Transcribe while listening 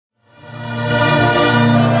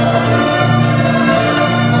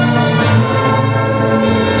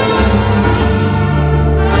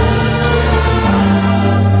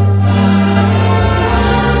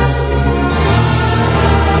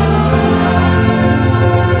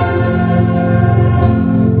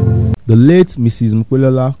The late Mrs.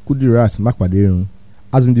 Mopelola Kudirat Mapaderun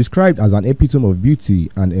has been described as an epitome of beauty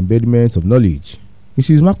and embodiment of knowledge.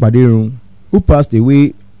 Mrs. Mapaderun, who passed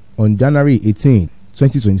away on January 18,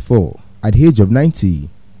 2024, at the age of 90,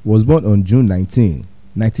 was born on June 19,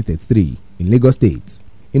 1933, in Lagos State.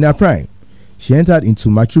 In her prime, she entered into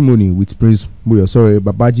matrimony with Prince Mopelola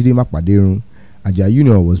Mapaderun, and their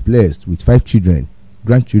union was blessed with 5 children,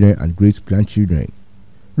 grandchildren, and great-grandchildren.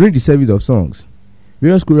 During the service of songs,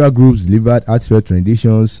 various choral groups delivered heartfelt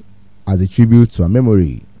renditions as a tribute to her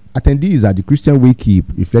memory. Attendees at the Christian Wake Keep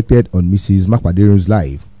reflected on Mrs. Mapaderun's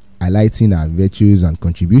life, highlighting her virtues and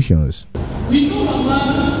contributions. We know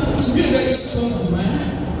Mama to be a very strong woman.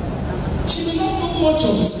 She may not know much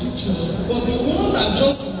of the scriptures, but the one that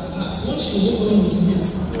just in her heart, when she goes on to it,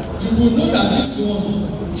 you will know that this one,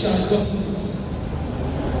 she has gotten it.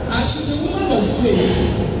 And she's a woman of faith.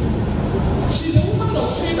 She's a woman of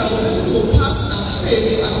faith that was able to pass her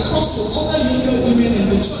faith across to other younger women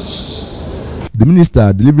in the church. The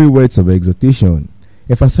minister, delivering words of exhortation,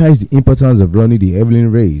 emphasized the importance of running the heavenly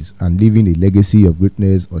race and leaving a legacy of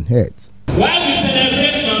greatness on earth. While we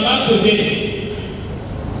celebrate Mama today,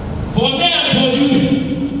 for me and for you,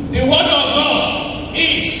 the word of God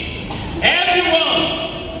is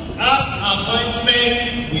everyone has appointment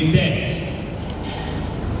with death.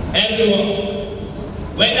 Everyone.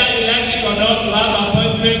 Whether you like it or not, you have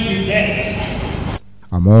appointment with death.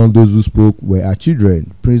 Among those who spoke were her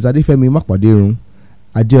children, Prince Adefemi Mapaderun,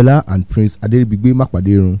 Adeola, and Prince Adefemi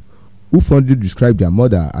Mapaderun, who fondly described their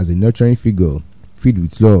mother as a nurturing figure filled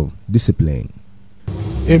with love, discipline.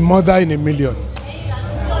 A mother in a million.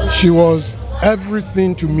 She was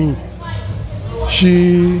everything to me.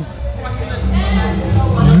 She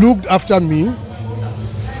looked after me,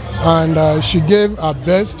 and she gave her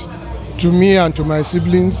best to me and to my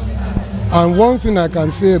siblings. And one thing I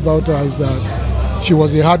can say about her is that she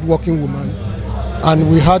was a hard-working woman,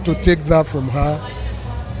 and we had to take that from her.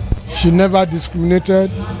 She never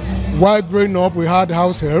discriminated. While growing up, we had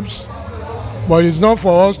house helps, but it's not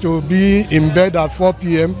for us to be in bed at 4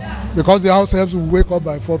 p.m. because the house helps will wake up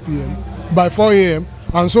by 4 a.m.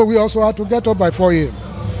 And so we also had to get up by 4 a.m.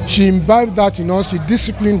 She imbibed that in us. She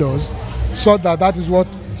disciplined us, so that is what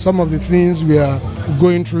some of the things we are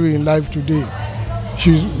going through in life today.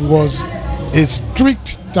 She was a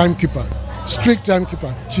strict timekeeper. She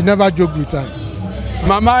never joked with time.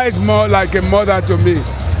 Mama is more like a mother to me,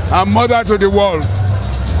 a mother to the world.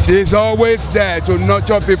 She is always there to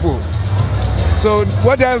nurture people. So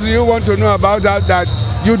what else do you want to know about that? That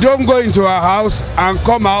you don't go into her house and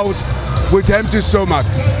come out with empty stomach.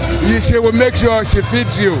 She will make sure she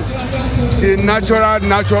feeds you. She nurtures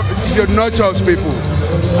people.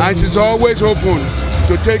 And she's always open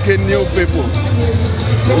to take in new people.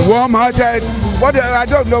 Warm-hearted. I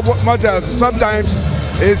don't know what else. Sometimes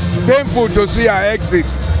it's painful to see her exit,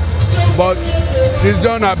 but she's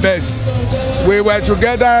done her best. We were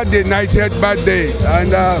together the 90th birthday,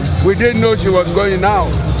 and we didn't know she was going now.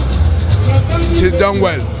 She's done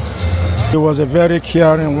well. She was a very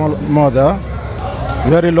caring mother,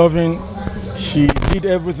 very loving. She did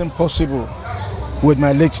everything possible with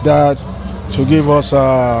my late dad to give us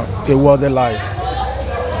a worthy life.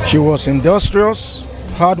 She was industrious,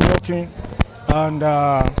 hardworking, and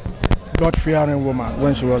God-fearing woman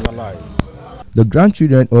when she was alive. The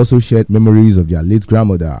grandchildren also shared memories of their late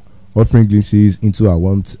grandmother, offering glimpses into her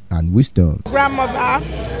warmth and wisdom. Grandmother,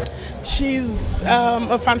 she's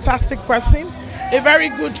a fantastic person, a very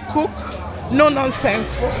good cook, no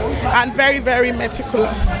nonsense, and very, very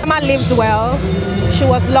meticulous. Mama lived well. She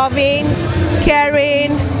was loving,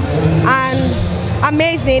 caring, and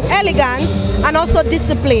amazing, elegant, and also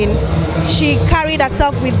disciplined. She carried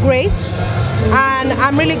herself with grace, and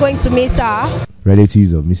I'm really going to miss her.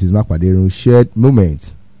 Relatives of Mrs. Mapaderun shared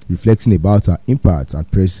moments reflecting about her impact and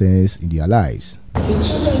presence in their lives. The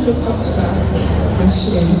children looked after her, and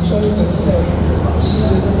she enjoyed herself. She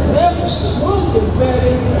was a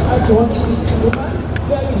very hardworking woman,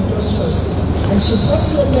 very industrious, and she brought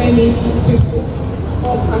so many people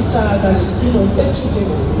up after her that they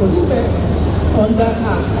was there under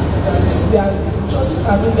her, that they are just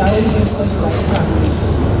having their own business like her.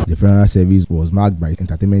 The funeral service was marked by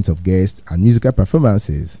entertainment of guests and musical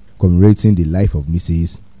performances commemorating the life of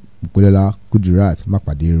Mrs. Mopelola Kudirat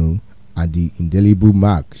Mapaderun and the indelible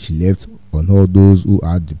mark she left on all those who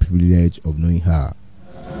had the privilege of knowing her.